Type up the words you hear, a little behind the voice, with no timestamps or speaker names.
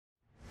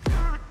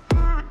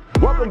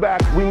Welcome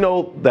back. We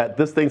know that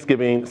this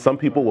Thanksgiving, some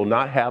people will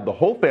not have the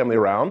whole family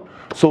around,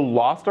 so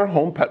Lost Our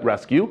Home Pet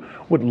Rescue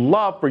would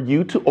love for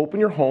you to open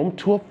your home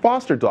to a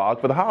foster dog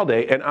for the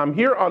holiday. And I'm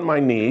here on my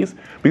knees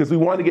because we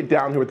want to get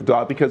down here with the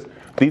dog because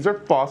these are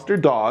foster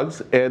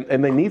dogs and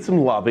they need some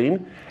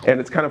loving. And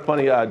it's kind of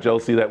funny,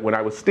 Josie, that when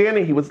I was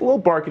standing, he was a little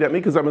barking at me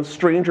because I'm a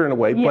stranger in a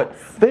way, but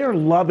they are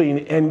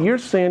loving. And you're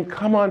saying,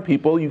 come on,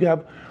 people, you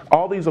have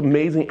all these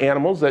amazing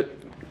animals that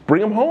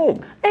bring them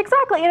home.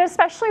 Exactly, and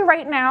especially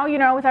right now, you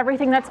know, with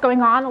everything that's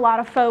going on, a lot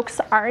of folks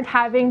aren't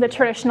having the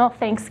traditional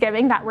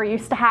Thanksgiving that we're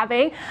used to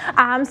having.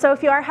 So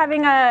if you are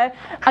having a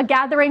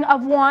gathering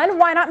of one,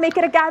 why not make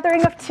it a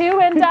gathering of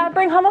two and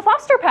bring home a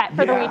foster pet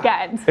for the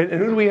weekend? And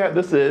who do we have?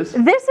 This is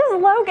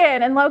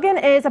Logan, and Logan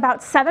is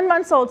about 7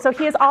 months old, so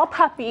he is all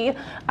puppy.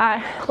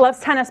 Loves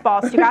tennis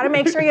balls, so you got to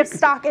make sure you have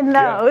stock in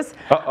those.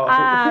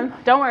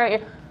 Don't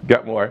worry.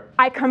 Got more.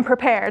 I come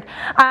prepared.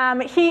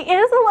 He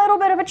is a little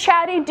bit of a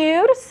chatty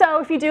dude,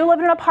 so if you do live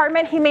in an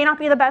apartment, he may not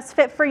be the best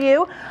fit for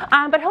you,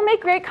 but he'll make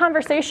great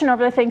conversation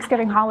over the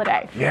Thanksgiving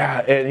holiday.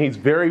 Yeah, and he's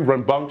very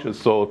rambunctious,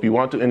 so if you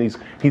want to, and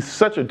he's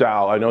such a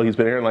doll. I know he's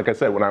been here, and like I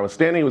said, when I was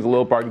standing, he was a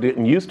little barking,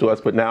 getting used to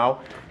us, but now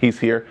he's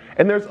here.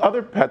 And there's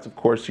other pets, of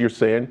course, you're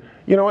saying.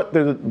 You know what,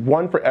 there's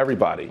one for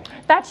everybody.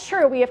 That's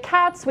true. We have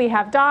cats, we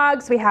have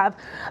dogs, we have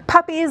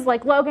puppies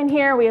like Logan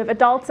here, we have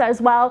adults as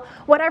well.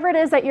 Whatever it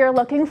is that you're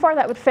looking for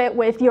that would fit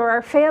with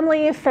your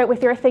family, fit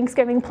with your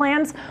Thanksgiving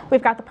plans,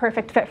 we've got the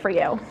perfect fit for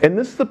you. And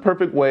this is the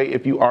perfect way,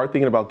 if you are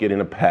thinking about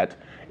getting a pet,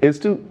 is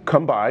to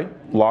come by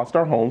Lost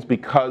Our Homes,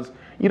 because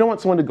you don't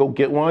want someone to go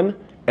get one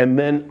and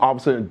then all of a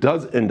sudden it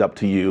does end up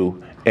to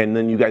you, and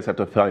then you guys have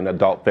to find an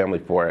adult family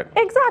for it.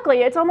 Exactly.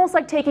 It's almost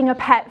like taking a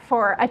pet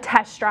for a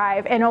test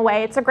drive in a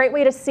way. It's a great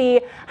way to see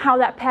how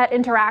that pet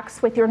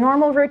interacts with your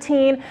normal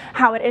routine,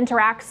 how it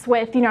interacts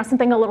with, you know,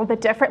 something a little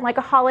bit different like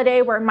a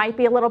holiday where it might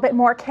be a little bit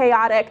more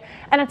chaotic.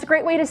 And it's a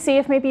great way to see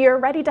if maybe you're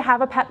ready to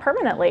have a pet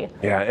permanently.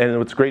 Yeah, and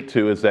what's great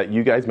too is that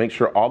you guys make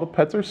sure all the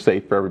pets are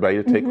safe for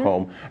everybody to take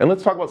home. And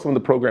let's talk about some of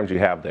the programs you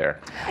have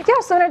there. Yeah,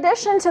 so in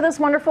addition to this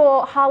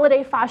wonderful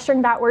holiday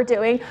fostering that we're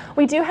doing,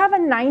 we do have a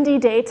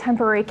 90-day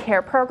temporary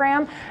care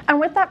program, and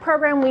with that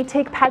program we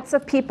take pets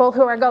of people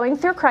who are going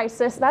through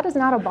crisis. That is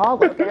not a ball,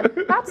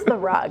 Logan. That's the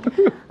rug.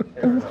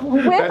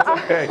 That's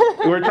okay.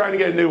 We're trying to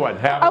get a new one.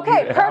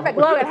 Perfect.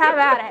 Logan, have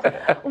at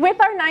it. With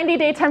our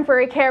 90-day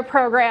temporary care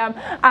program,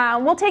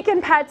 we'll take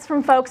in pets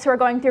from folks who are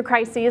going through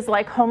crises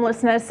like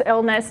homelessness,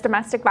 illness,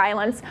 domestic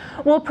violence.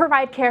 We'll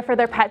provide care for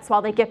their pets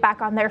while they get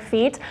back on their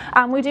feet.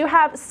 We do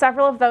have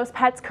several of those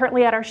pets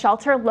currently at our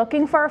shelter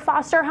looking for a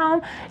foster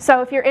home.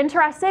 So if you're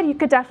interested, you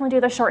could definitely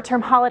do the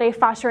short-term holiday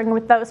fostering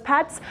with those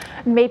pets.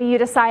 Maybe you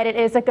decide it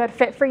is a good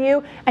fit for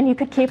you, and you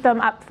could keep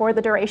them up for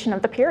the duration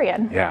of the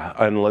period. Yeah,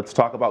 and let's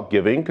talk about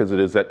giving, because it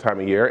is that time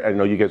of year. I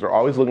know you guys are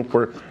always looking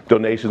for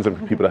donations and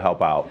for people to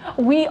help out.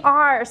 We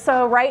are.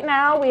 So right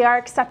now we are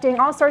accepting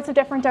all sorts of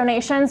different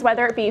donations,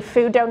 whether it be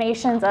food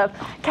donations of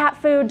cat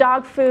food,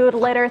 dog food,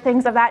 litter,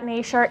 things of that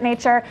nature.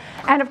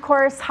 And of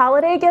course,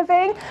 holiday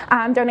giving.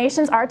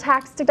 Donations are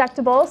tax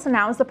deductible, so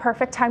now is the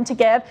perfect time to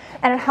give,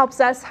 and it helps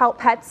us help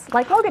pets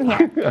like Logan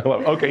here. I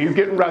love it. Okay, he's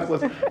getting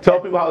restless. Tell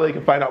people how they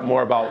can find out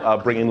more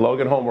about bringing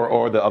Logan home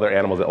or the other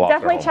animals at Lost Our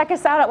Home. Definitely check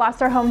us out at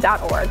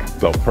lostourhome.org.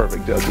 So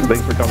perfect, Josie.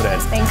 Thanks for coming in.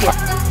 Thank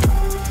you.